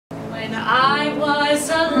When I was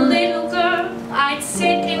a little girl, I'd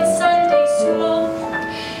sit in Sunday school.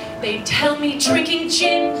 They'd tell me drinking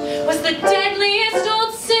gin was the deadliest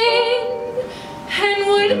old sin and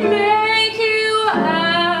would make you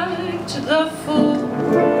act the fool.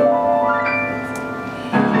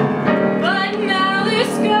 But now this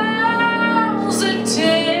girl's a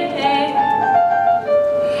dick,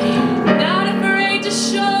 not afraid to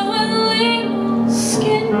show a little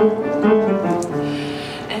skin.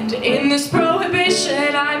 And in this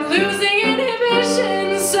prohibition, I'm losing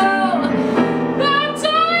inhibition, so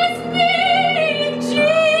baptize me, Jeep.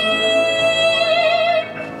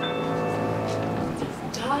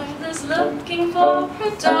 Darla's looking for a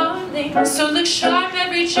darling, so look sharp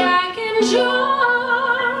every Jack and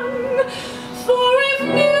John. For if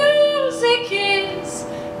music is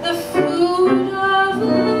the food of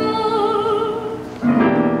love,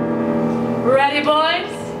 ready, boys?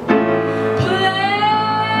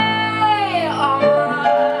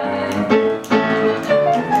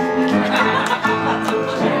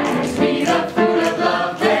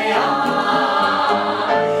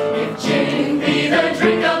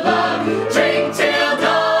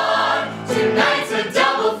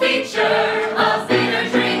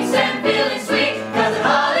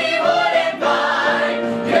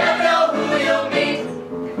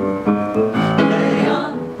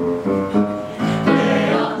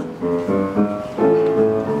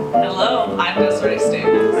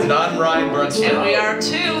 And we are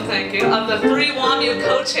two, thank you, of the 3 WAMU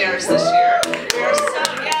co-chairs this year. We are so,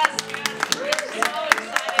 yes, we're so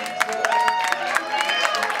excited.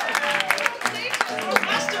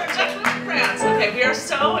 Western Judgment France. Okay, we are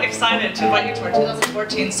so excited to invite you to our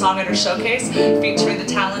 2014 Songwriter Showcase featuring the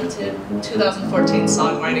talented 2014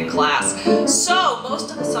 songwriting class. So,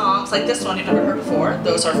 most of the songs, like this one you've never heard before,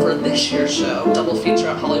 those are for this year's show, double feature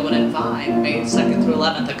at Hollywood and Vine, May 2nd through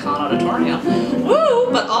 11th at Con Auditorium. Woo!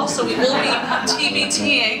 But also we will be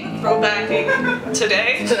TBTing, throwbacking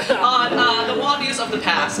today, on the WAMUs of the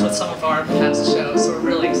past with some of our past shows, so we're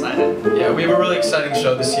really excited. Yeah, we have a really exciting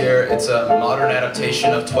show this year. It's a modern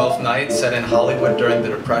adaptation of 12th Night set in Hollywood during the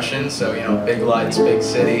Depression, so, you know, big lights, big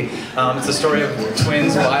city. It's the story of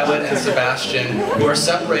twins Violet and Sebastian, who are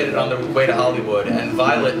separated on their way to Hollywood, and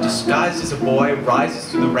Violet, disguised as a boy,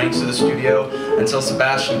 rises through the ranks of the studio until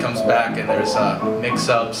Sebastian comes back, and there's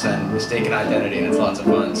mix-ups and mistaken identity, and it's lots of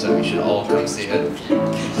fun, so you should all come see it.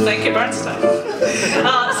 Thank you, Bernstein.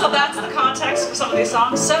 So that's the context for some of these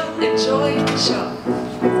songs, so enjoy the show.